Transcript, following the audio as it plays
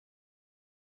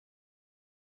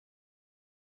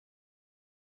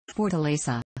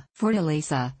Fortaleza.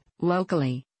 Fortaleza,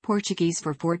 locally, Portuguese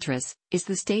for fortress, is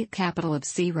the state capital of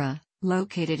Ceará,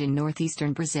 located in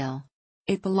northeastern Brazil.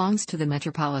 It belongs to the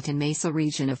Metropolitan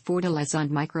mesoregion of Fortaleza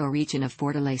and microregion of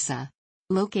Fortaleza.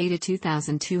 Located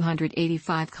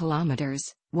 2,285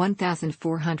 kilometers,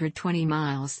 1,420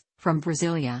 miles, from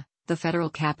Brasilia, the federal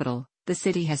capital, the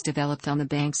city has developed on the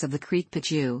banks of the creek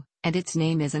Pajeú, and its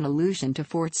name is an allusion to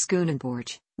Fort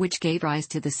Schoonenborch, which gave rise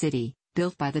to the city,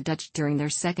 built by the Dutch during their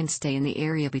second stay in the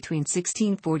area between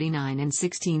 1649 and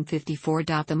 1654.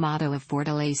 The motto of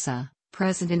Fortaleza,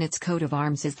 present in its coat of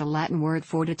arms, is the Latin word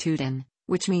Fortitudine,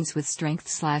 which means with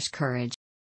strength/courage.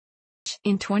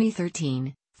 In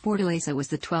 2013, Fortaleza was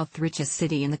the 12th richest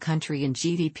city in the country in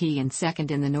GDP and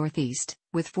second in the Northeast,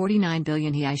 with 49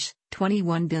 billion reais,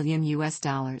 $21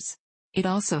 billion. It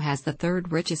also has the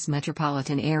third richest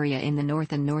metropolitan area in the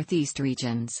North and Northeast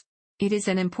regions. It is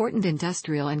an important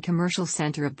industrial and commercial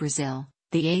center of Brazil,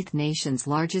 the eighth nation's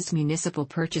largest municipal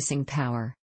purchasing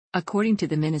power. According to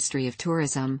the Ministry of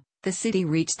Tourism, the city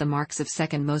reached the marks of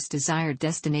second most desired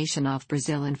destination of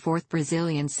Brazil and fourth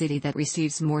Brazilian city that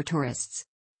receives more tourists.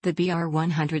 The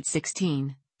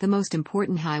BR-116, the most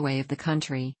important highway of the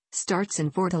country, starts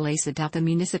in Fortaleza. The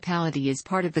municipality is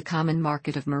part of the common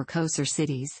market of Mercosur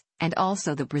cities, and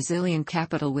also the Brazilian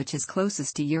capital, which is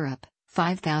closest to Europe,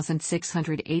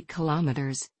 5,608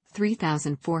 kilometers,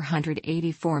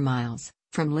 3,484 miles,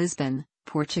 from Lisbon,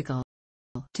 Portugal.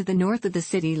 To the north of the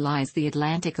city lies the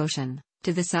Atlantic Ocean,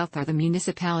 to the south are the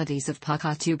municipalities of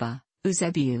Pajeú,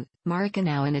 Eusébio,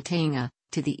 Maranhão and Itinga,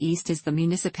 to the east is the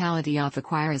municipality of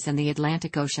Aquarius and the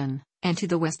Atlantic Ocean, and to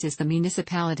the west is the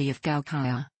municipality of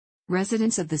Gaucaia.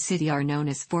 Residents of the city are known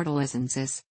as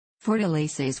Fortalezenses.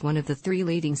 Fortaleza is one of the three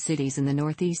leading cities in the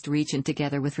Northeast region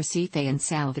together with Recife and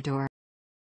Salvador.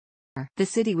 The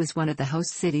city was one of the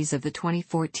host cities of the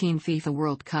 2014 FIFA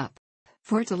World Cup.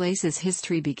 Fortaleza's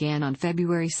history began on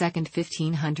February 2,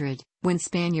 1500, when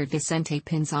Spaniard Vicente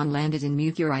Pinzon landed in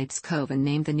Mucuripes Cove and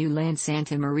named the new land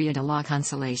Santa Maria de la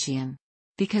Consolación.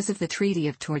 Because of the Treaty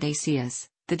of Tordesillas,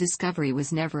 the discovery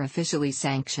was never officially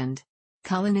sanctioned.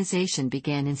 Colonization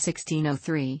began in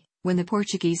 1603, when the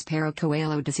Portuguese Pero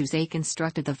Coelho de Sousa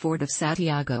constructed the fort of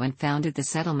Santiago and founded the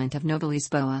settlement of Nova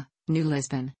Lisboa, New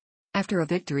Lisbon. After a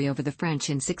victory over the French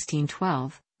in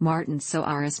 1612, Martin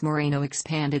Soares Moreno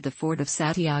expanded the fort of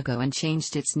Santiago and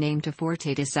changed its name to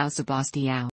Forte de São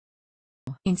Sebastião.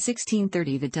 In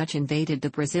 1630 the Dutch invaded the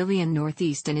Brazilian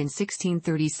northeast, and in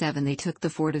 1637 they took the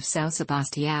fort of São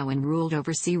Sebastião and ruled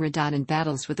over Ceará. In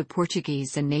battles with the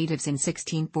Portuguese and natives in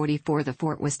 1644 the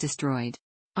fort was destroyed.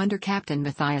 Under Captain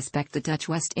Matthias Beck the Dutch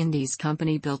West Indies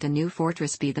Company built a new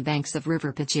fortress by the banks of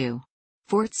River Pajeú.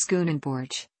 Fort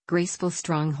Schoonenborch, graceful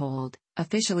stronghold,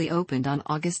 officially opened on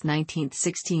August 19,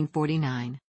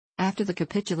 1649. After the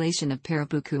capitulation of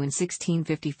Pernambuco in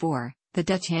 1654, the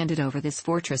Dutch handed over this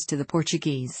fortress to the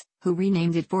Portuguese, who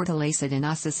renamed it Fortaleza de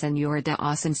Nossa Senhora da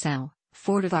Assunção,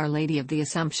 Fort of Our Lady of the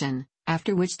Assumption,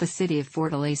 after which the city of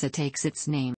Fortaleza takes its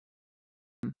name.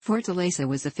 Fortaleza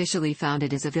was officially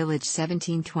founded as a village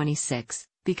 1726,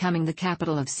 becoming the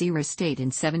capital of Ceará state in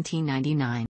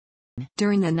 1799.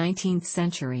 During the 19th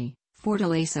century,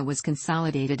 Fortaleza was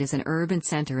consolidated as an urban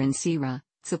center in Ceará,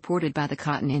 supported by the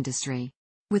cotton industry.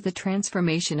 With the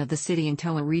transformation of the city into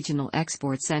a regional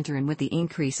export center and with the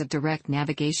increase of direct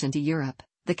navigation to Europe,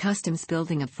 the customs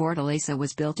building of Fortaleza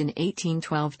was built in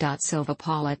 1812. Silva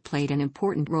Paulette played an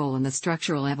important role in the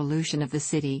structural evolution of the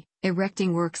city,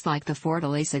 erecting works like the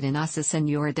Fortaleza de Nossa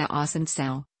Senhora da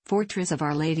Assunção, Fortress of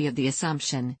Our Lady of the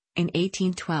Assumption, in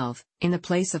 1812, in the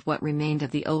place of what remained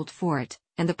of the old fort,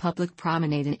 and the public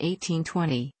promenade in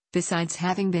 1820, besides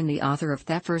having been the author of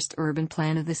the first urban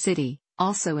plan of the city,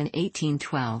 also in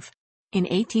 1812. In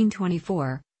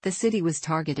 1824, the city was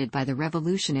targeted by the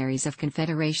revolutionaries of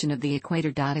Confederation of the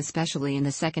Equator. Especially in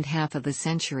the second half of the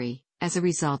century, as a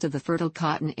result of the fertile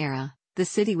cotton era, the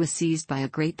city was seized by a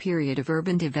great period of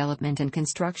urban development and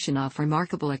construction of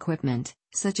remarkable equipment,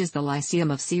 such as the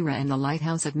Lyceum of Ceará and the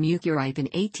Lighthouse of Mucuripe in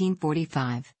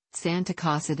 1845, Santa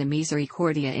Casa de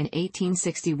Misericordia in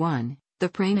 1861, the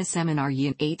Praina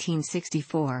Seminarium in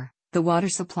 1864, the water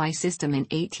supply system in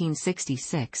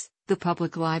 1866, the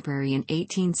public library in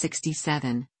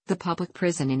 1867, the public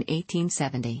prison in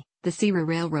 1870, the Ceará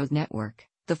Railroad network,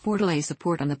 the Fortaleza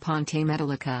port on the Ponte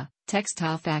Metálica,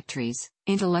 textile factories,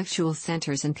 intellectual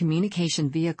centers and communication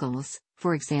vehicles,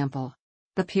 for example.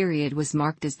 The period was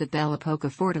marked as the Belle Époque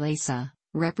of Fortaleza,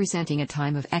 representing a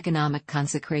time of economic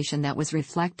consecration that was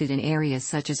reflected in areas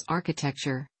such as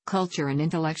architecture, culture and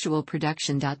intellectual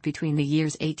production. Between the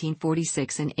years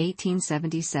 1846 and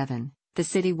 1877, the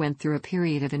city went through a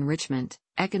period of enrichment,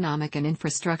 economic and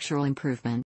infrastructural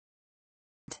improvement.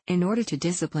 In order to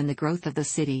discipline the growth of the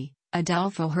city,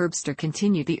 Adolfo Herbster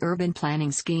continued the urban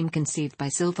planning scheme conceived by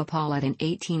Silva Paulet in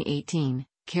 1818,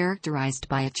 characterized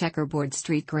by a checkerboard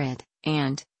street grid,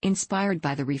 and, inspired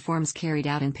by the reforms carried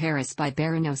out in Paris by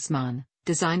Baron Haussmann,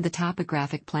 designed the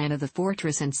topographic plan of the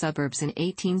fortress and suburbs in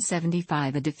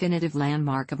 1875, a definitive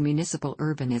landmark of municipal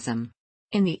urbanism.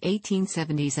 In the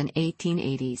 1870s and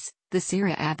 1880s, the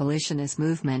Ceará abolitionist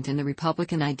movement and the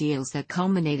republican ideals that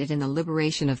culminated in the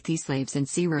liberation of the slaves in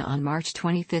Ceará on March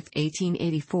 25,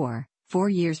 1884, 4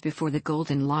 years before the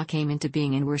Golden Law came into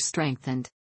being, and were strengthened.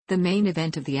 The main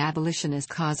event of the abolitionist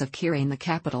cause of Ceará in the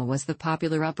capital was the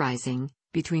popular uprising,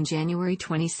 between January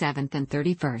 27 and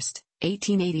 31,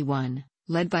 1881,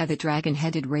 led by the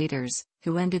dragon-headed raiders,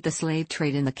 who ended the slave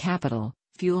trade in the capital,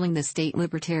 fueling the state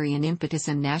libertarian impetus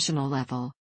and national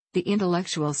level. The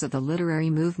intellectuals of the literary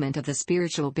movement of the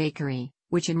Spiritual Bakery,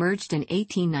 which emerged in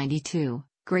 1892,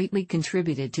 greatly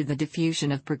contributed to the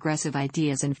diffusion of progressive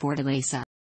ideas in Fortaleza.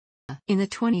 In the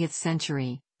 20th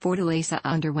century, Fortaleza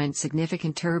underwent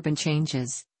significant urban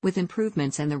changes, with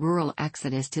improvements and the rural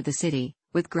exodus to the city,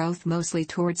 with growth mostly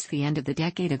towards the end of the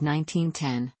decade of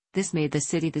 1910. This made the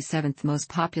city the seventh most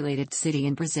populated city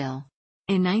in Brazil.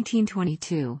 In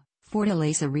 1922,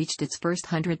 Fortaleza reached its first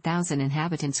 100,000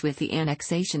 inhabitants with the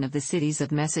annexation of the cities of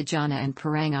Messejana and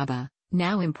Parangaba,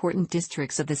 now important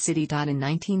districts of the city. In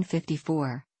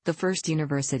 1954, the first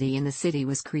university in the city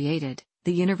was created,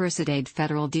 the Universidade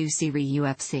Federal do Ceará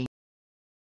UFC.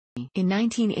 In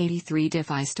 1983,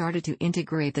 DeFi started to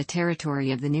integrate the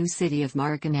territory of the new city of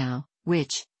Maranhão,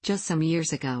 which, just some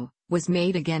years ago, was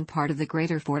made again part of the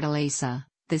Greater Fortaleza,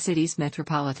 the city's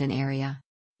metropolitan area.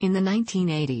 In the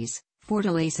 1980s,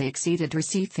 Fortaleza exceeded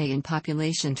Recife in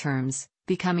population terms,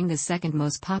 becoming the second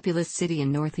most populous city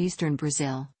in northeastern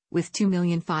Brazil, with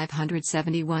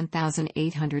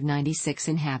 2,571,896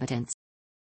 inhabitants.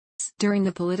 During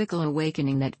the political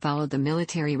awakening that followed the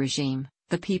military regime,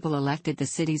 the people elected the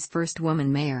city's first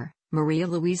woman mayor, Maria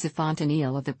Luísa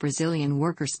Fontanille of the Brazilian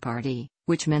Workers' Party,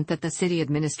 which meant that the city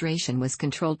administration was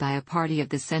controlled by a party of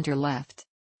the center-left.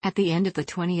 At the end of the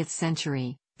 20th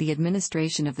century, the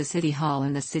administration of the city hall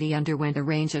and the city underwent a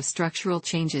range of structural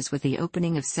changes with the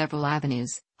opening of several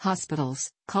avenues,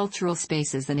 hospitals, cultural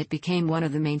spaces, and it became one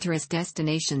of the main tourist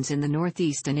destinations in the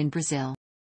Northeast and in Brazil.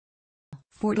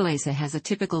 Fortaleza has a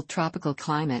typical tropical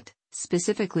climate,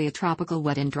 specifically a tropical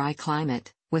wet and dry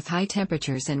climate, with high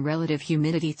temperatures and relative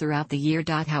humidity throughout the year.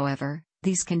 However,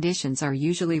 these conditions are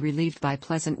usually relieved by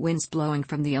pleasant winds blowing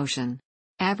from the ocean.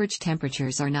 Average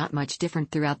temperatures are not much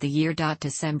different throughout the year.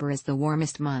 December is the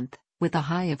warmest month, with a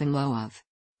high of and low of.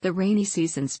 The rainy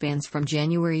season spans from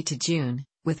January to June,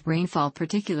 with rainfall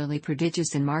particularly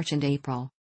prodigious in March and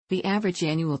April. The average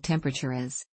annual temperature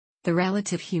is. The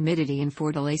relative humidity in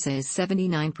Fortaleza is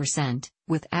 79%,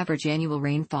 with average annual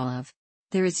rainfall of.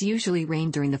 There is usually rain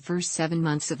during the first 7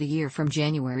 months of the year from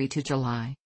January to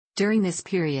July. During this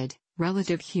period,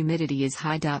 relative humidity is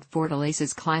high.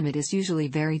 Fortaleza's climate is usually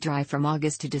very dry from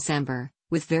August to December,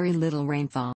 with very little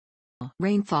rainfall.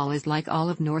 Rainfall is, like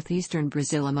all of northeastern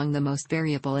Brazil, among the most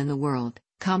variable in the world,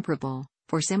 comparable,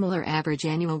 for similar average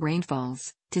annual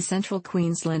rainfalls, to central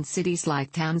Queensland cities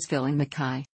like Townsville and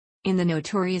Mackay. In the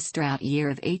notorious drought year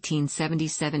of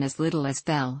 1877 as little as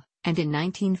fell, and in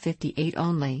 1958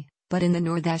 only, but in the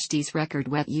Nordeste's record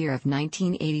wet year of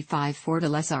 1985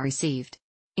 Fortaleza received.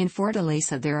 In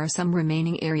Fortaleza there are some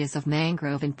remaining areas of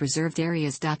mangrove and preserved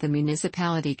areas. The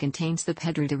municipality contains the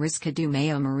Pedra de Risca do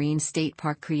Meio Marine State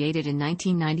Park, created in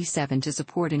 1997 to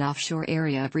support an offshore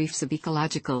area of reefs of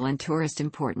ecological and tourist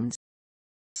importance.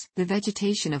 The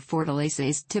vegetation of Fortaleza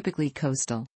is typically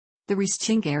coastal. The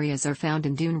Restinga areas are found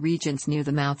in dune regions near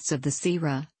the mouths of the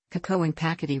Ceará, Cacau and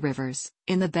Pajeú rivers,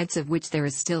 in the beds of which there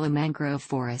is still a mangrove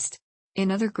forest.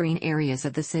 In other green areas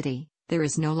of the city, there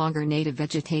is no longer native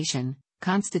vegetation,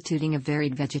 constituting a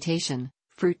varied vegetation,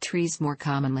 fruit trees more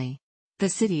commonly. The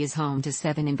city is home to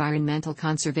 7 environmental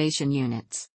conservation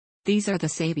units. These are the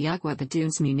Sabiaguaba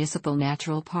Dunes Municipal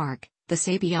Natural Park, the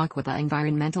Sabiaguaba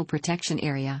Environmental Protection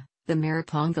Area, the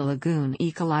Mariponga Lagoon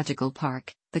Ecological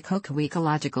Park, the Cocou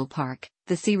Ecological Park,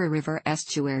 the Ceará River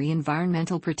Estuary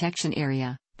Environmental Protection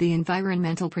Area, the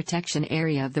Environmental Protection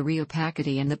Area of the Rio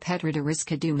Paquete, and the Pedra de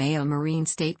Risca do Meio Marine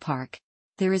State Park.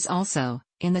 There is also,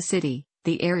 in the city,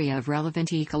 the area of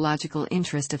relevant ecological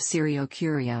interest of Ceará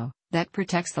Curio, that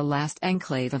protects the last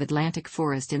enclave of Atlantic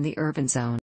forest in the urban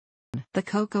zone. The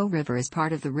Cocou River is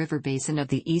part of the river basin of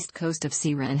the east coast of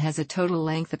Ceará and has a total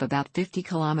length of about 50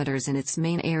 kilometers in its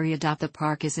main area. The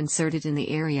park is inserted in the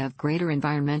area of greater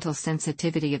environmental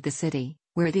sensitivity of the city,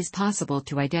 where it is possible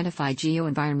to identify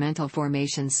geo-environmental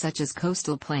formations such as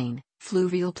coastal plain,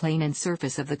 fluvial plain and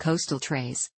surface of the coastal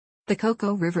trays. The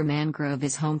Coco River mangrove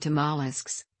is home to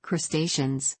mollusks,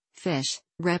 crustaceans, fish,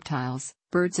 reptiles,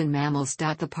 birds and mammals.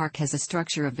 The park has a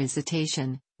structure of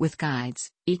visitation, with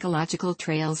guides, ecological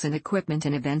trails and equipment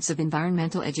and events of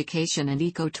environmental education and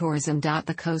ecotourism.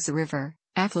 The Cosa River,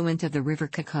 affluent of the River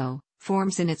Coco,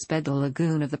 forms in its bed the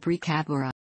lagoon of the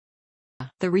Precabura.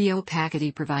 The Rio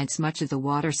Pacati provides much of the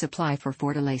water supply for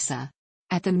Fortaleza.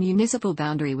 At the municipal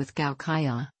boundary with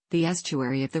Gaucaia, the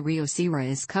estuary of the Rio Ceará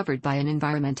is covered by an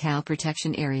Environmental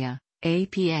Protection Area,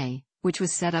 APA, which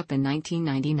was set up in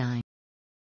 1999.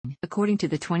 According to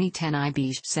the 2010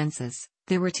 IBEST census,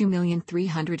 there were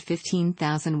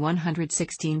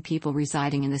 2,315,116 people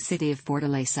residing in the city of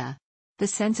Fortaleza. The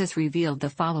census revealed the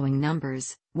following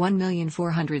numbers: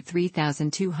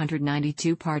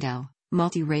 1,403,292 Pardo,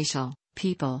 multiracial,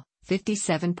 people,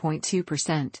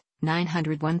 57.2%,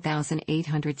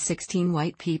 901,816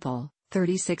 white people,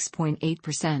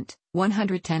 36.8%,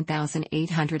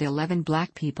 110,811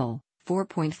 black people,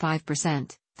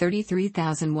 4.5%,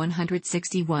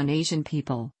 33,161 Asian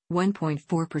people,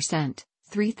 1.4%,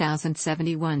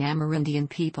 3,071 Amerindian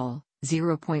people,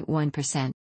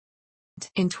 0.1%.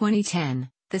 In 2010,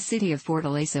 the city of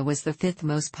Fortaleza was the fifth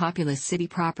most populous city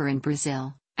proper in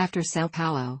Brazil, after São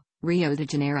Paulo, Rio de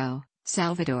Janeiro,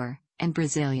 Salvador, and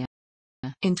Brasilia.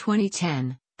 In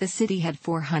 2010, the city had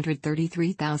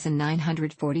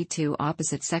 433,942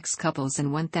 opposite-sex couples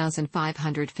and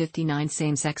 1,559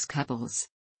 same-sex couples.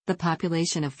 The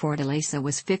population of Fortaleza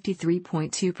was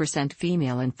 53.2%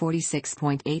 female and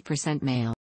 46.8%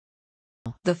 male.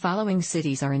 The following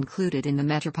cities are included in the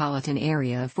metropolitan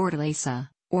area of Fortaleza,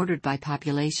 ordered by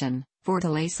population: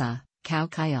 Fortaleza,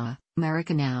 Caucaia,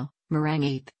 Maracanaú,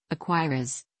 Maranhão,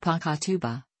 Aquiraz,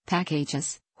 Pacatuba,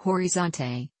 Pacajus,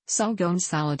 Horizonte, São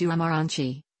Gonçalo do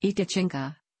Amarante,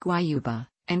 Itatinga, Guaiúba,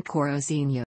 and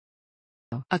Corozinho.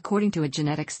 According to a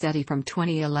genetic study from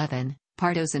 2011,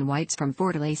 Pardos and whites from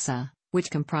Fortaleza, which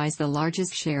comprise the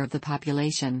largest share of the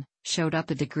population, showed up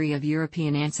a degree of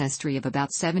European ancestry of about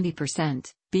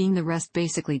 70%, being the rest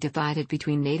basically divided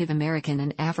between Native American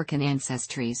and African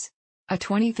ancestries. A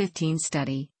 2015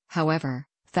 study, however,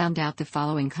 found out the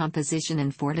following composition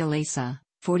in Fortaleza: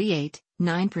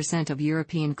 48.9% of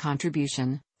European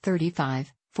contribution,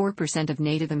 35.4% of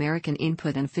Native American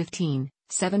input and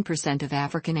 15.7% of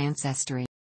African ancestry.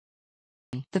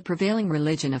 The prevailing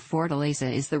religion of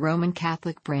Fortaleza is the Roman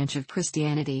Catholic branch of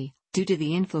Christianity, due to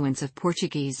the influence of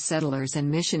Portuguese settlers and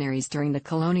missionaries during the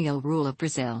colonial rule of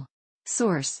Brazil.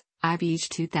 Source: IBEST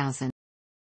 2000.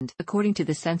 According to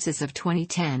the census of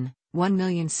 2010,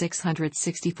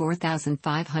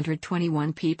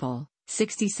 1,664,521 people,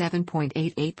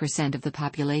 67.88% of the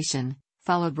population,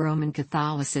 followed Roman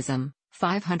Catholicism,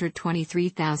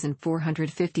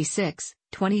 523,456,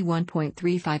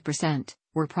 21.35%,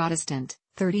 were Protestant,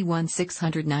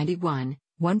 31,691,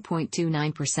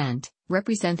 1.29%,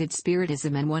 represented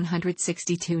Spiritism, and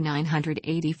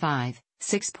 162,985,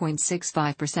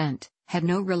 6.65%, had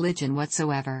no religion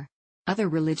whatsoever. Other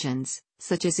religions,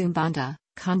 such as Umbanda,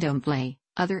 Candomblé,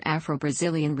 other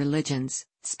Afro-Brazilian religions,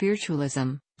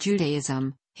 spiritualism,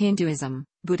 Judaism, Hinduism,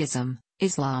 Buddhism,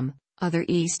 Islam, other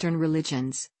Eastern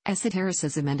religions,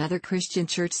 esotericism and other Christian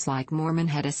churches like Mormon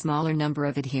had a smaller number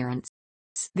of adherents.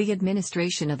 The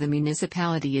administration of the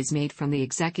municipality is made from the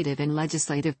executive and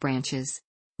legislative branches.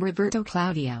 Roberto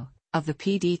Claudio, of the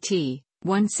PDT,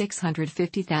 won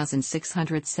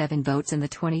 650,607 votes in the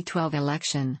 2012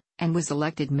 election, and was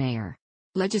elected mayor.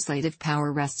 Legislative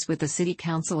power rests with the City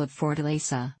Council of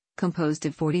Fortaleza, composed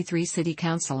of 43 city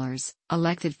councilors,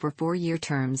 elected for 4-year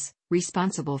terms,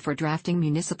 responsible for drafting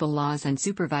municipal laws and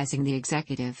supervising the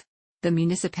executive. The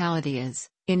municipality is,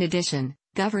 in addition,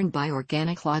 governed by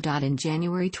organic law. In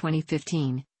January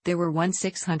 2015, there were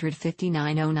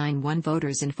 1,659,091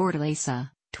 voters in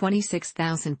Fortaleza,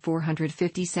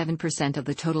 26,457% of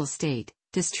the total state,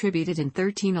 distributed in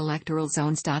 13 electoral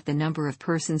zones. The number of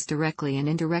persons directly and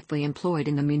indirectly employed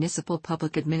in the municipal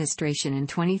public administration in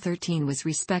 2013 was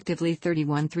respectively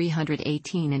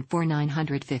 31,318 and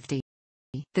 4,950.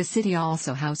 The city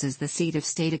also houses the seat of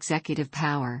state executive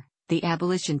power, the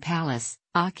Abolition Palace,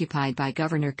 occupied by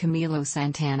Governor Camilo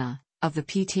Santana, of the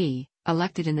PT,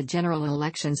 elected in the general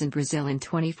elections in Brazil in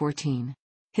 2014.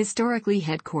 Historically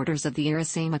headquarters of the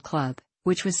Iracema Club,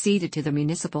 which was ceded to the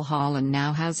Municipal Hall and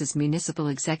now houses municipal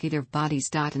executive bodies.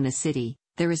 In the city,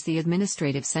 there is the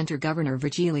administrative center Governor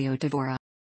Virgílio Tavora.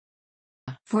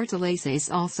 Fortaleza is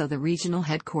also the regional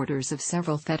headquarters of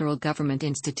several federal government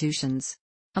institutions.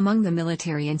 Among the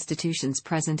military institutions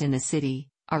present in the city,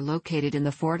 are located in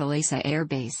the Fortaleza Air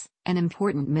Base, an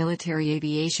important military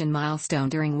aviation milestone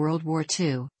during World War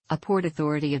II, a port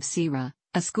authority of Ceará,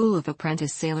 a school of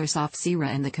apprentice sailors off Ceará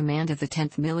and the command of the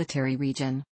 10th Military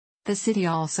Region. The city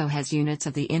also has units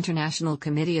of the International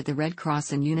Committee of the Red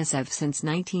Cross and UNICEF since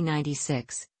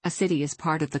 1996. A city is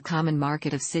part of the common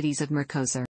market of cities of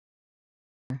Mercosur.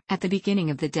 At the beginning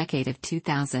of the decade of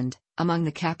 2000, among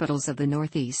the capitals of the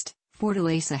Northeast,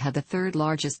 Fortaleza had the third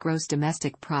largest gross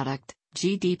domestic product,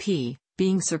 GDP,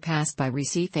 being surpassed by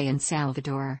Recife and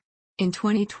Salvador. In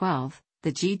 2012,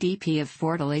 the GDP of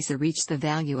Fortaleza reached the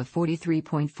value of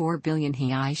 43.4 billion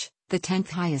reais, the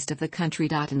 10th highest of the country.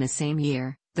 In the same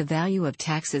year, the value of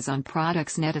taxes on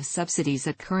products net of subsidies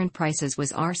at current prices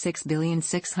was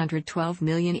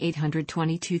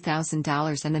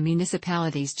 $6,612,822,000 and the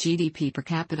municipality's GDP per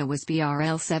capita was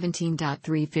BRL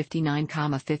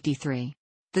 17,359,53.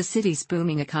 The city's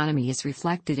booming economy is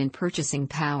reflected in purchasing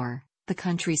power, the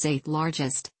country's eighth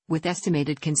largest, with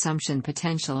estimated consumption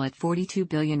potential at 42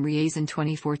 billion reais in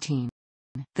 2014.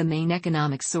 The main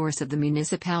economic source of the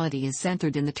municipality is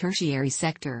centered in the tertiary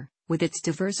sector, with its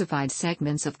diversified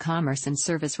segments of commerce and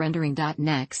service rendering.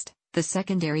 Next, the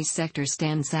secondary sector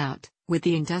stands out, with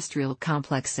the industrial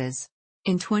complexes.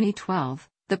 In 2012,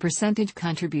 the percentage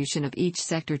contribution of each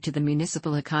sector to the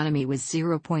municipal economy was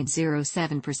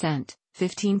 0.07%,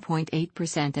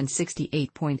 15.8% and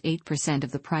 68.8%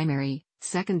 of the primary,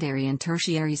 secondary and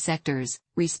tertiary sectors,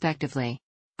 respectively.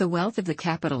 The wealth of the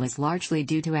capital is largely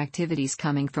due to activities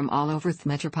coming from all over the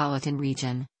Metropolitan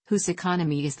region, whose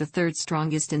economy is the third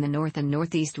strongest in the North and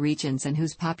Northeast regions and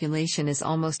whose population is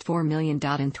almost 4 million.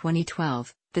 In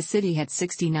 2012, the city had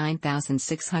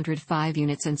 69,605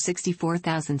 units and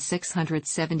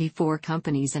 64,674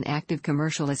 companies and active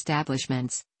commercial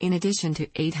establishments, in addition to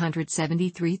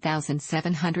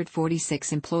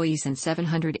 873,746 employees and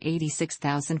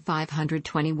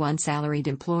 786,521 salaried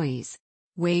employees.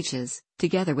 Wages,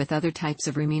 together with other types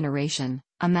of remuneration,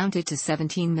 amounted to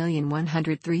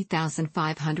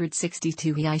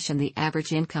 17,103,562 reais and the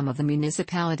average income of the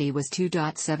municipality was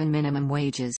 2.7 minimum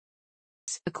wages.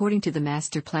 According to the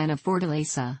Master Plan of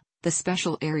Fortaleza, the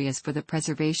special areas for the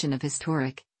preservation of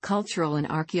historic, cultural and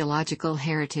archaeological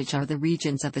heritage are the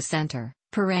regions of the center,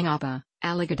 Paranaíba,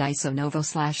 Alagadiço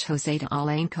Novo/José de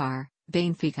Alencar,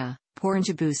 Benfica,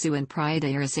 Poranjabuçu and Praia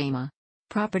de Iracema.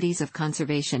 Properties of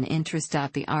conservation interest.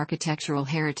 The architectural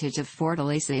heritage of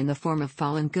Fortaleza in the form of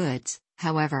fallen goods,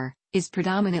 however, is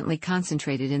predominantly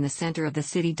concentrated in the center of the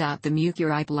city. The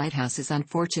Mucuripe Lighthouse is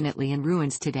unfortunately in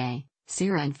ruins today.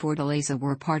 Ceará and Fortaleza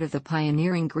were part of the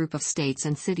pioneering group of states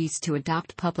and cities to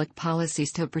adopt public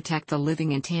policies to protect the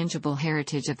living and tangible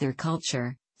heritage of their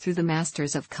culture, through the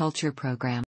Masters of Culture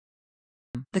program.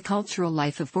 The cultural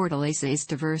life of Fortaleza is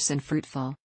diverse and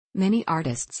fruitful. Many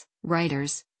artists,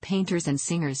 writers, painters and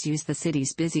singers use the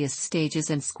city's busiest stages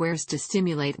and squares to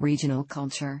stimulate regional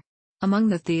culture. Among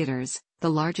the theaters, the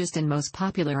largest and most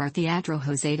popular are Teatro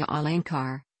José de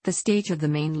Alencar, the stage of the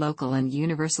main local and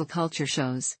universal culture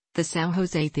shows, the São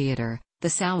José Theater, the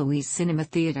São Luís Cinema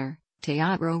Theater,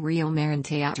 Teatro Rio Mar and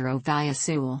Teatro Via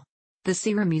Sul. The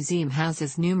Ceará Museum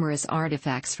houses numerous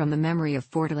artifacts from the memory of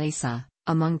Fortaleza,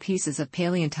 among pieces of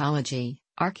paleontology,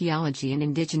 archaeology and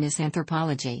indigenous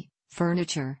anthropology,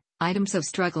 furniture, items of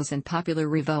struggles and popular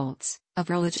revolts, of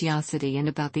religiosity and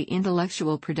about the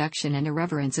intellectual production and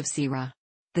irreverence of Ceará.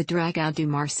 The Dragão do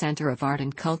Mar Center of Art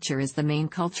and Culture is the main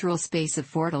cultural space of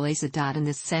Fortaleza. In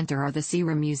this center are the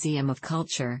Ceará Museum of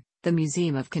Culture, the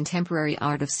Museum of Contemporary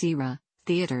Art of Ceará,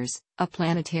 theaters, a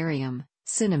planetarium,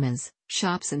 cinemas,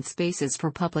 shops and spaces for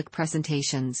public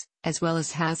presentations, as well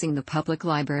as housing the public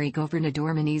library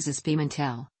Governador Menezes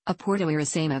Pimentel, a Porto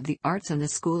Iracema of the Arts and the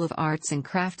School of Arts and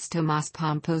Crafts Tomás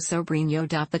Pompo Sobrinho.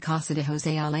 The Casa de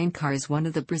José Alencar is one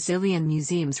of the Brazilian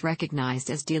museums recognized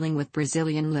as dealing with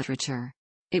Brazilian literature.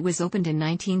 It was opened in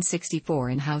 1964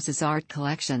 and houses art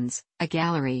collections, a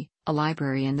gallery, a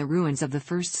library and the ruins of the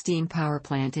first steam power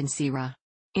plant in Ceará.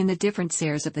 In the different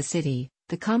spheres of the city,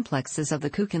 the complexes of the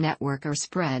Cuca network are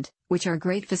spread, which are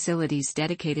great facilities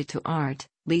dedicated to art,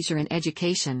 leisure and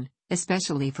education,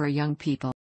 especially for young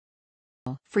people.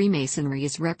 Freemasonry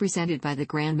is represented by the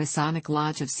Grand Masonic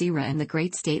Lodge of Ceará and the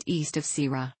Great State East of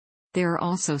Ceará. There are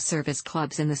also service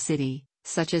clubs in the city,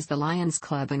 such as the Lions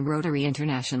Club and Rotary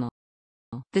International.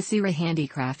 The Ceará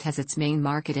Handicraft has its main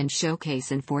market and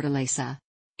showcase in Fortaleza.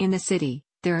 In the city,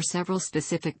 there are several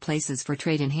specific places for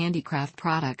trade in handicraft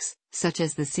products, such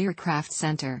as the Ceará Craft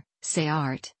Center,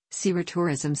 Ceart, Ceará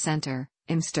Tourism Center,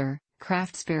 Imster,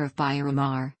 Crafts Fair of Beira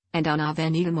Mar, and on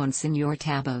Avenida Monsenhor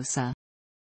Tabosa.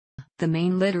 The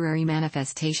main literary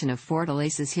manifestation of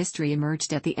Fortaleza's history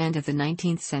emerged at the end of the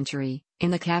 19th century,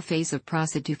 in the cafés of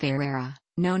Praça do Ferreira,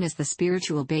 known as the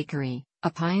Spiritual Bakery, a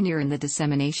pioneer in the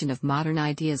dissemination of modern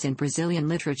ideas in Brazilian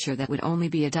literature that would only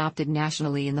be adopted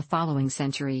nationally in the following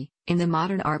century. In the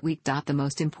modern art week. The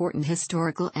most important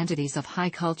historical entities of high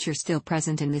culture still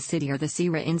present in the city are the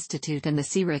Ceará Institute and the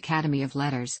Ceará Academy of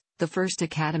Letters, the first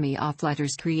Academy of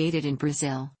Letters created in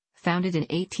Brazil, founded in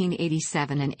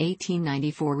 1887 and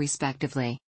 1894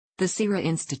 respectively. The Ceará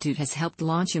Institute has helped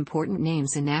launch important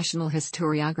names in national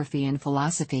historiography and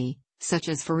philosophy, such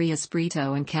as Farias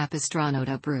Brito and Capistrano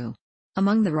da Bru.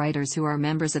 Among the writers who are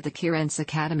members of the Cearense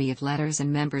Academy of Letters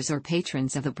and members or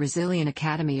patrons of the Brazilian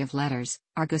Academy of Letters,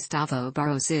 are Gustavo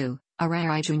Barroso,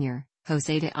 Ararai Jr.,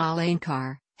 José de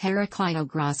Alencar, Heraclito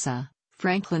Graça,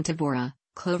 Franklin Tavora,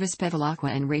 Clovis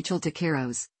Bevilacqua and Rachel de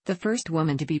Queiroz, the first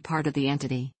woman to be part of the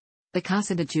entity. The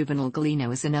Casa de Juvenal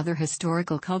Galeno is another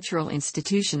historical cultural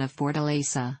institution of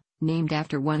Fortaleza, named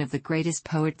after one of the greatest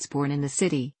poets born in the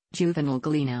city, Juvenal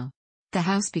Galeno. The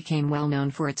house became well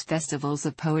known for its festivals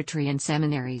of poetry and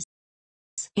seminaries.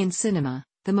 In cinema,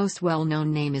 the most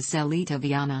well-known name is Zelito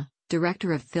Viana,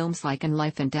 director of films like In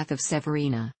Life and Death of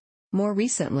Severina. More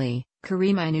recently,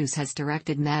 Karim Inus has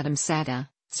directed Madame Sada,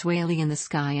 Swaley in the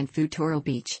Sky and Futuro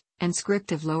Beach, and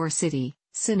script of Lower City,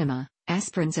 Cinema,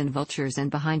 Aspirants and Vultures and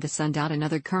Behind the Sun.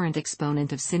 Another current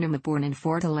exponent of cinema born in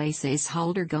Fortaleza is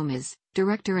Holder Gomes,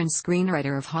 director and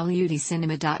screenwriter of Hollywood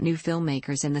cinema. New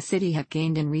filmmakers in the city have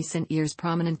gained in recent years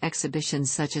prominent exhibitions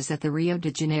such as at the Rio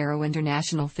de Janeiro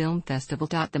International Film Festival.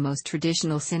 The most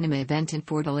traditional cinema event in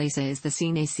Fortaleza is the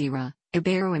Cine Ceará,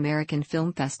 Ibero-American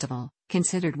Film Festival,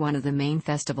 considered one of the main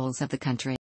festivals of the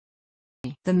country.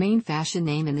 The main fashion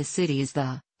name in the city is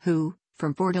the Who,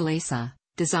 from Fortaleza,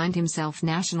 designed himself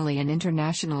nationally and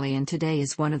internationally and today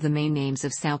is one of the main names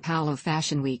of São Paulo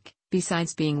Fashion Week,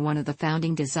 besides being one of the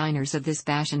founding designers of this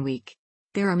fashion week.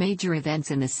 There are major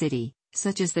events in the city,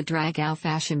 such as the Dragão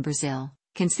Fashion Brazil,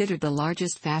 considered the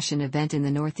largest fashion event in the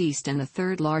Northeast and the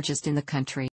third largest in the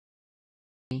country.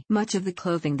 Much of the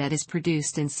clothing that is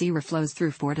produced in Ceará flows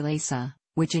through Fortaleza,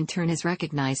 which in turn is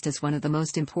recognized as one of the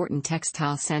most important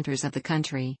textile centers of the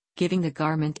country, giving the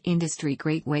garment industry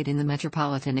great weight in the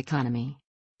metropolitan economy.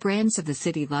 Brands of the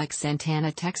city like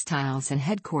Santana Textiles and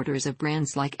headquarters of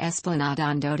brands like Esplanade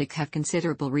and Dotic have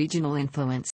considerable regional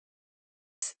influence.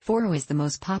 Forró is the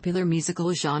most popular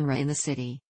musical genre in the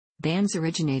city. Bands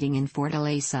originating in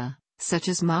Fortaleza, such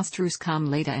as Monstros com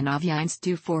Leite and Aviões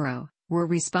do Forró, were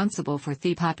responsible for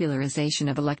the popularization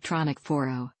of electronic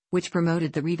forró, which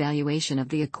promoted the revaluation of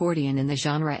the accordion in the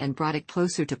genre and brought it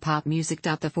closer to pop music.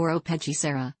 The Forró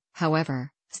Pajeú,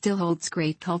 however, still holds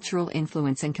great cultural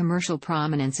influence and commercial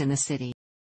prominence in the city.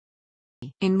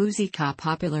 In Música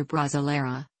Popular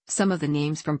Brasileira, some of the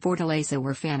names from Fortaleza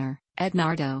were Fanner,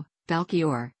 Ednardo,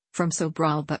 Belchior, from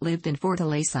Sobral but lived in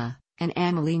Fortaleza, and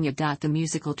Amelinha. The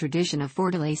musical tradition of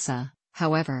Fortaleza,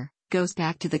 however, goes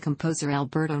back to the composer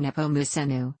Alberto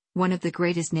Nepomuceno, one of the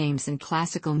greatest names in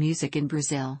classical music in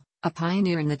Brazil, a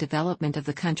pioneer in the development of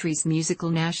the country's musical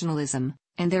nationalism,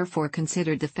 and therefore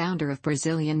considered the founder of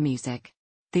Brazilian music.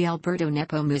 The Alberto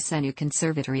Nepomuceno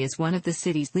Conservatory is one of the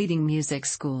city's leading music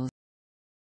schools.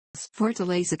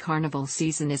 Fortaleza Carnival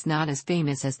season is not as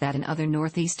famous as that in other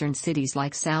northeastern cities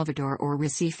like Salvador or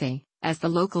Recife, as the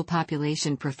local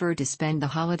population prefer to spend the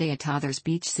holiday at others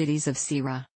beach cities of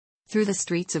Ceará. Through the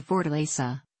streets of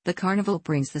Fortaleza, the carnival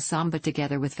brings the samba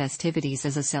together with festivities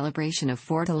as a celebration of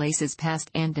Fortaleza's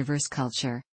past and diverse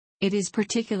culture. It is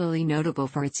particularly notable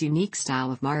for its unique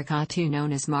style of maracatu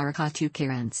known as maracatu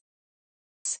cearense.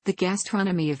 The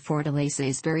gastronomy of Fortaleza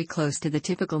is very close to the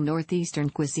typical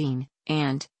northeastern cuisine,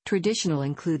 and traditional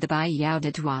include the baião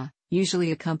de dois,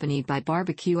 usually accompanied by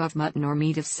barbecue of mutton or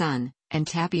meat of sun, and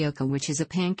tapioca, which is a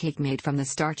pancake made from the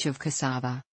starch of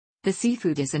cassava. The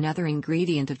seafood is another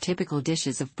ingredient of typical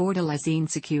dishes of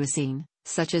Fortalezense cuisine,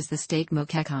 such as the steak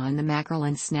moqueca and the mackerel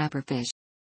and snapper fish.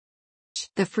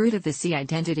 The fruit of the sea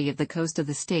identity of the coast of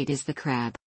the state is the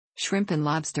crab. Shrimp and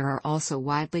lobster are also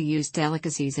widely used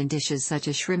delicacies in dishes such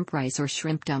as shrimp rice or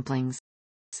shrimp dumplings.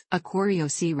 Aquário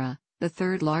Ceará, the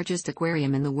third largest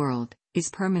aquarium in the world, is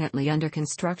permanently under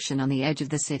construction on the edge of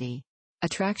the city.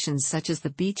 Attractions such as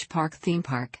the Beach Park theme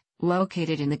park,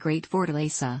 located in the Great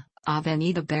Fortaleza,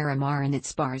 Avenida Beira-Mar and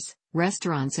its bars,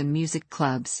 restaurants and music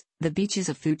clubs, the beaches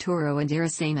of Futuro and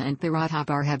Iracema and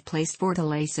Piratabar have placed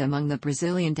Fortaleza among the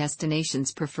Brazilian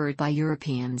destinations preferred by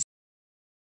Europeans.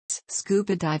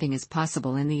 Scuba diving is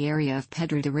possible in the area of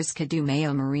Pedro de Risca do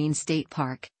Meio Marine State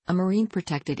Park, a marine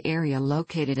protected area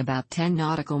located about 10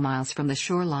 nautical miles from the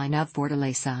shoreline of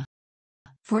Fortaleza.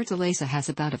 Fortaleza has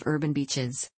about of urban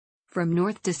beaches. From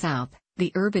north to south,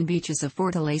 the urban beaches of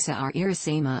Fortaleza are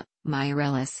Iracema,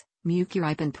 Meireles,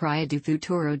 Mucuripe and Praia do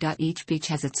Futuro. Each beach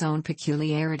has its own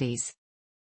peculiarities.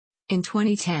 In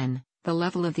 2010, the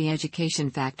level of the education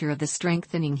factor of the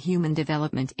Strengthening Human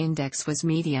Development Index was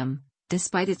medium,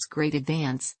 despite its great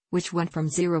advance, which went from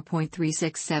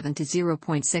 0.367 to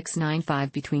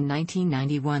 0.695 between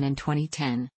 1991 and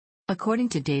 2010. According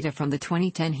to data from the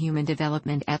 2010 Human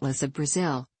Development Atlas of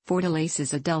Brazil,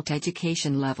 Fortaleza's adult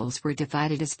education levels were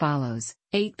divided as follows: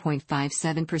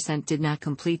 8.57% did not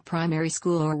complete primary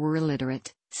school or were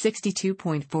illiterate,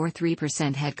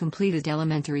 62.43% had completed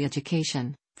elementary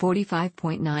education,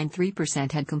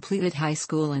 45.93% had completed high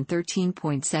school and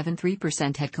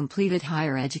 13.73% had completed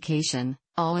higher education,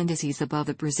 all indices above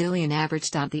the Brazilian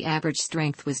average. The average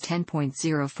strength was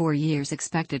 10.04 years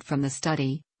expected from the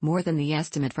study, more than the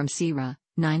estimate from Ceará,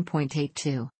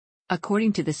 9.82.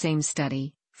 According to the same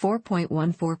study,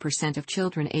 4.14% of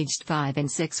children aged 5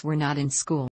 and 6 were not in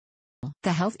school.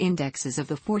 The health indexes of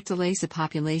the Fortaleza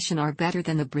population are better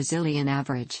than the Brazilian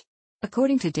average.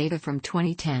 According to data from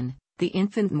 2010, the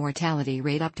infant mortality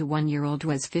rate up to 1-year-old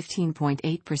was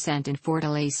 15.8% in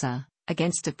Fortaleza,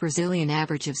 against a Brazilian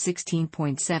average of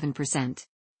 16.7%.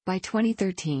 By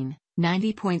 2013,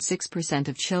 90.6%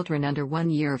 of children under 1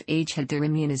 year of age had their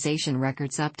immunization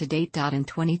records up to date. In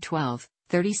 2012,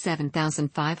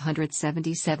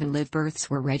 37,577 live births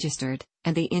were registered,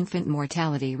 and the infant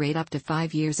mortality rate up to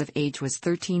 5 years of age was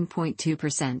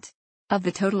 13.2%. Of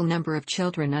the total number of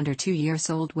children under 2 years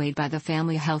old weighed by the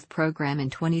Family Health Program in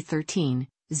 2013,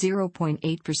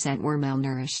 0.8% were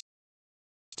malnourished.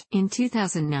 In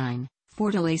 2009,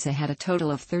 Fortaleza had a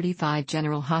total of 35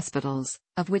 general hospitals,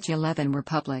 of which 11 were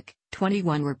public,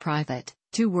 21 were private,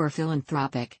 2 were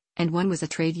philanthropic, and 1 was a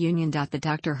trade union. The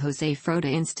Dr. José Frota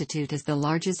Institute is the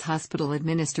largest hospital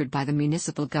administered by the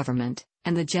municipal government,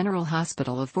 and the General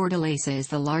Hospital of Fortaleza is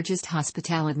the largest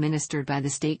hospital administered by the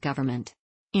state government.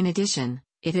 In addition,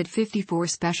 it had 54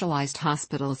 specialized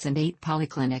hospitals and 8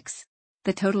 polyclinics.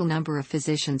 The total number of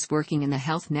physicians working in the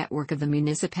health network of the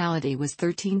municipality was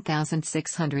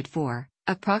 13,604,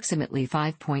 approximately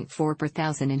 5.4 per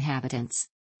thousand inhabitants.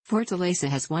 Fortaleza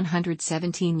has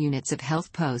 117 units of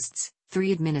health posts,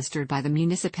 3 administered by the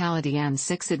municipality and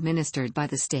 6 administered by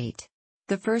the state.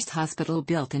 The first hospital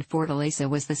built in Fortaleza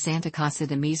was the Santa Casa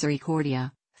de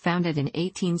Misericordia, founded in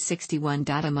 1861.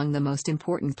 Among the most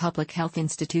important public health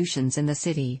institutions in the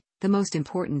city, the most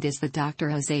important is the Dr.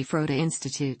 José Frota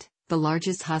Institute, the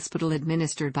largest hospital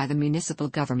administered by the municipal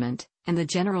government, and the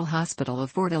General Hospital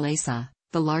of Fortaleza,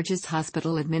 the largest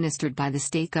hospital administered by the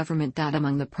state government.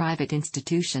 Among the private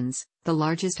institutions, the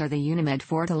largest are the Unimed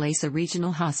Fortaleza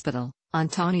Regional Hospital,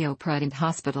 Antonio Prudente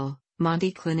Hospital,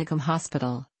 Monte Clinicum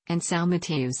Hospital, and São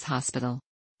Mateus Hospital.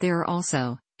 There are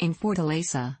also, in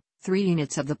Fortaleza, 3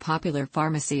 units of the Popular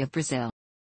Pharmacy of Brazil.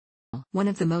 One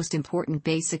of the most important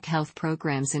basic health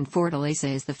programs in Fortaleza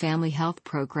is the Family Health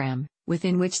Program,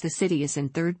 within which the city is in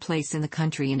 3rd place in the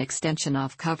country in extension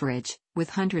of coverage, with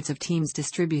hundreds of teams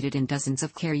distributed in dozens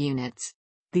of care units.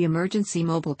 The Emergency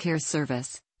Mobile Care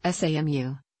Service,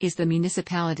 SAMU, is the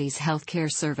municipality's health care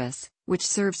service, which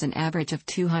serves an average of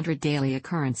 200 daily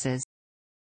occurrences.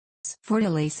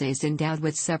 Fortaleza is endowed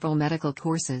with several medical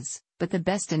courses, but the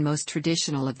best and most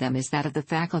traditional of them is that of the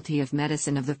Faculty of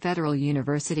Medicine of the Federal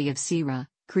University of Ceará,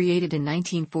 created in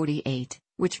 1948,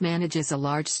 which manages a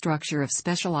large structure of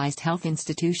specialized health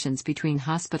institutions between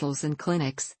hospitals and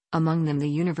clinics, among them the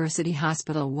University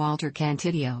Hospital Walter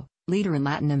Cantillo, leader in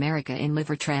Latin America in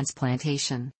liver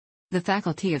transplantation. The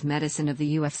Faculty of Medicine of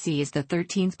the UFC is the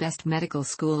 13th best medical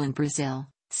school in Brazil,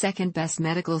 2nd best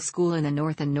medical school in the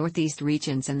North and Northeast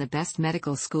regions and the best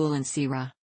medical school in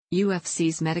Ceará.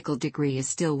 UFC's medical degree is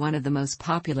still one of the most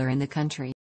popular in the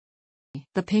country.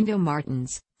 The Pinto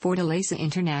Martins, Fortaleza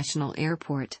International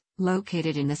Airport,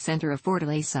 located in the center of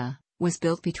Fortaleza, was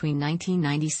built between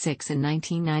 1996 and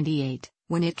 1998,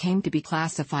 when it came to be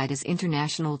classified as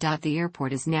international. The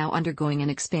airport is now undergoing an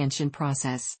expansion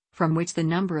process, from which the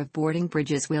number of boarding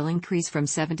bridges will increase from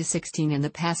 7 to 16 and the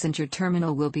passenger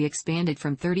terminal will be expanded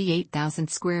from 38,000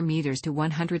 square meters to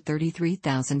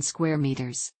 133,000 square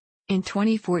meters. In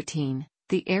 2014,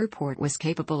 the airport was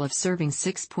capable of serving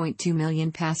 6.2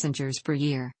 million passengers per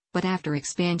year, but after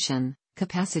expansion,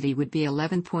 capacity would be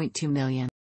 11.2 million.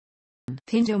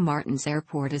 Pinto Martins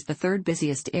Airport is the 3rd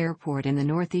busiest airport in the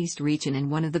Northeast region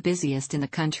and one of the busiest in the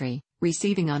country,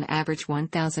 receiving on average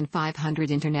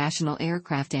 1,500 international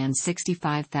aircraft and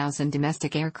 65,000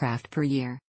 domestic aircraft per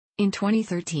year. In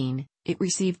 2013, it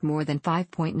received more than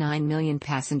 5.9 million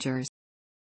passengers.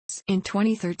 In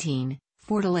 2013,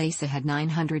 Fortaleza had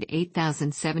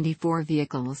 908,074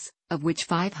 vehicles, of which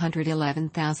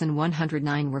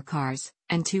 511,109 were cars,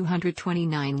 and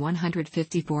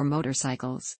 229,154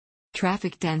 motorcycles.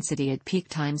 Traffic density at peak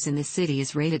times in the city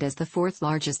is rated as the 4th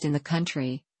largest in the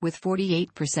country, with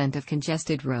 48% of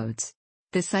congested roads.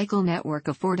 The cycle network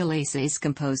of Fortaleza is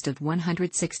composed of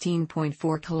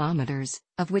 116.4 kilometers,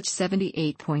 of which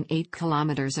 78.8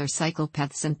 kilometers are cycle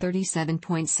paths and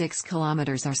 37.6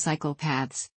 kilometers are cycle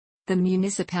paths. The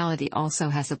municipality also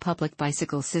has a public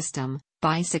bicycle system,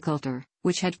 Bicyculture,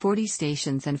 which had 40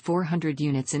 stations and 400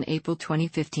 units in April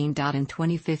 2015. In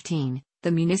 2015,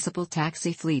 the municipal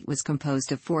taxi fleet was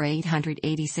composed of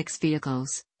 886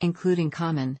 vehicles, including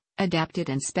common, adapted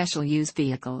and special use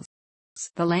vehicles.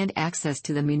 The land access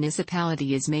to the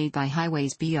municipality is made by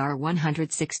highways BR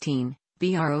 116,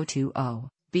 BR 020,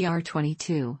 BR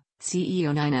 22,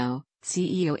 CEO 90,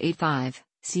 CEO 85,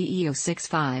 CEO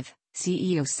 65,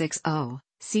 CEO 60,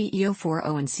 CEO 40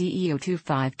 and CEO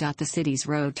 25. The city's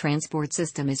road transport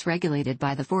system is regulated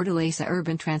by the Fortaleza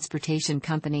Urban Transportation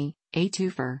Company,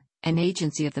 A2FER, an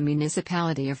agency of the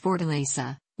municipality of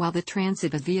Fortaleza, while the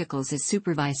transit of vehicles is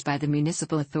supervised by the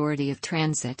Municipal Authority of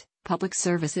Transit, Public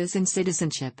Services and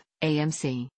Citizenship,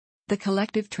 AMC. The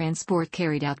collective transport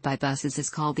carried out by buses is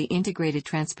called the Integrated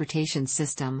Transportation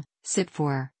System,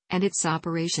 SIP4, and its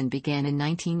operation began in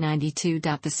 1992.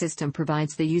 The system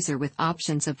provides the user with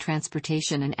options of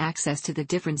transportation and access to the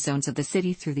different zones of the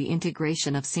city through the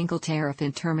integration of single tariff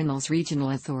in terminals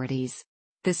regional authorities.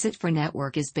 The SIP4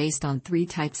 network is based on three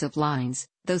types of lines: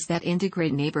 those that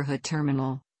integrate neighborhood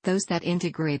terminal, those that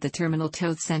integrate the terminal to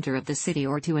the center of the city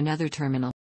or to another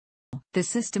terminal. The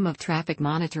system of traffic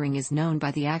monitoring is known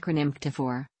by the acronym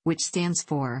CTFOR, which stands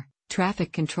for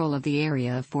Traffic Control of the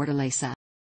Area of Fortaleza.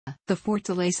 The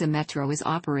Fortaleza Metro is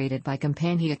operated by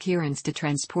Companhia Cearense de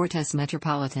Transportes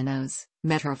Metropolitanos,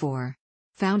 Metro4.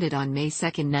 Founded on May 2,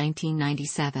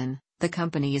 1997, the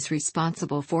company is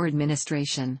responsible for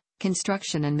administration,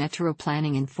 construction and metro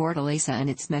planning in Fortaleza and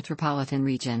its metropolitan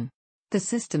region. The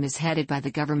system is headed by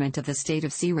the government of the state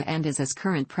of Ceará and is as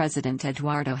current president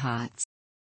Eduardo Hotz.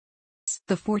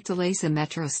 The Fortaleza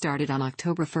Metro started on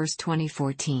October 1,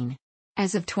 2014.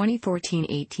 As of 2014,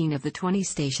 18 of the 20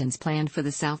 stations planned for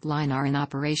the South Line are in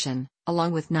operation,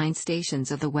 along with 9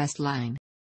 stations of the West Line.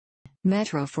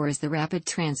 Metro 4 is the rapid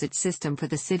transit system for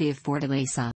the city of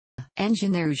Fortaleza.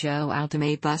 Engenheiro João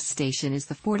Altamé Bus Station is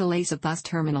the Fortaleza Bus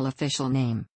Terminal official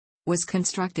name. Was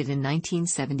constructed in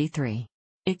 1973.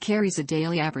 It carries a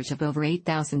daily average of over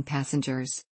 8,000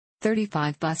 passengers,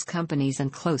 35 bus companies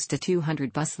and close to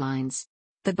 200 bus lines.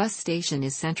 The bus station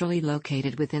is centrally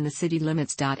located within the city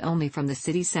limits. Only from the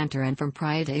city center and from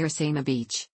Praia de Iracema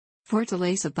Beach.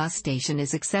 Fortaleza bus station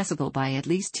is accessible by at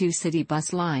least 2 city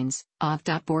bus lines, of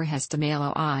Borges de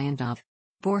Melo I and of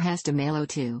Borges de Melo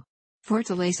II.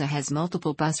 Fortaleza has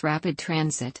multiple bus rapid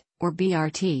transit, or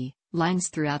BRT, lines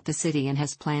throughout the city and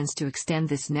has plans to extend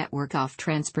this network off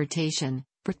transportation,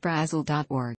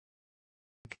 Brasil.org.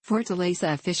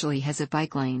 Fortaleza officially has a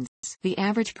bike lanes. The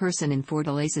average person in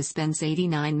Fortaleza spends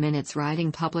 89 minutes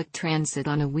riding public transit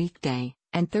on a weekday,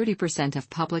 and 30% of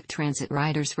public transit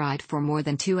riders ride for more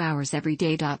than 2 hours every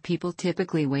day. People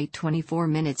typically wait 24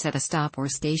 minutes at a stop or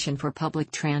station for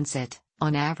public transit.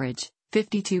 On average,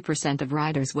 52% of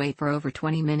riders wait for over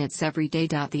 20 minutes every day.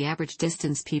 The average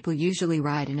distance people usually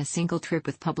ride in a single trip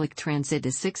with public transit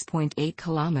is 6.8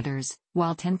 kilometers,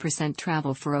 while 10%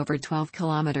 travel for over 12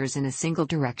 kilometers in a single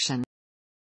direction.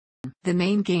 The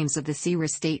main games of the Ceará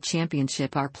State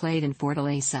Championship are played in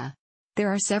Fortaleza.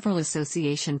 There are several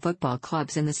association football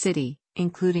clubs in the city,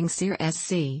 including Ceará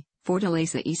SC,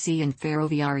 Fortaleza EC and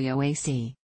Ferroviário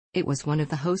AC. It was one of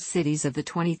the host cities of the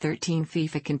 2013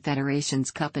 FIFA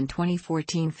Confederations Cup and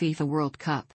 2014 FIFA World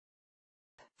Cup.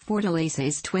 Fortaleza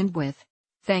is twinned with.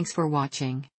 Thanks for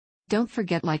watching. Don't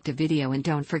forget like the video and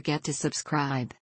don't forget to subscribe.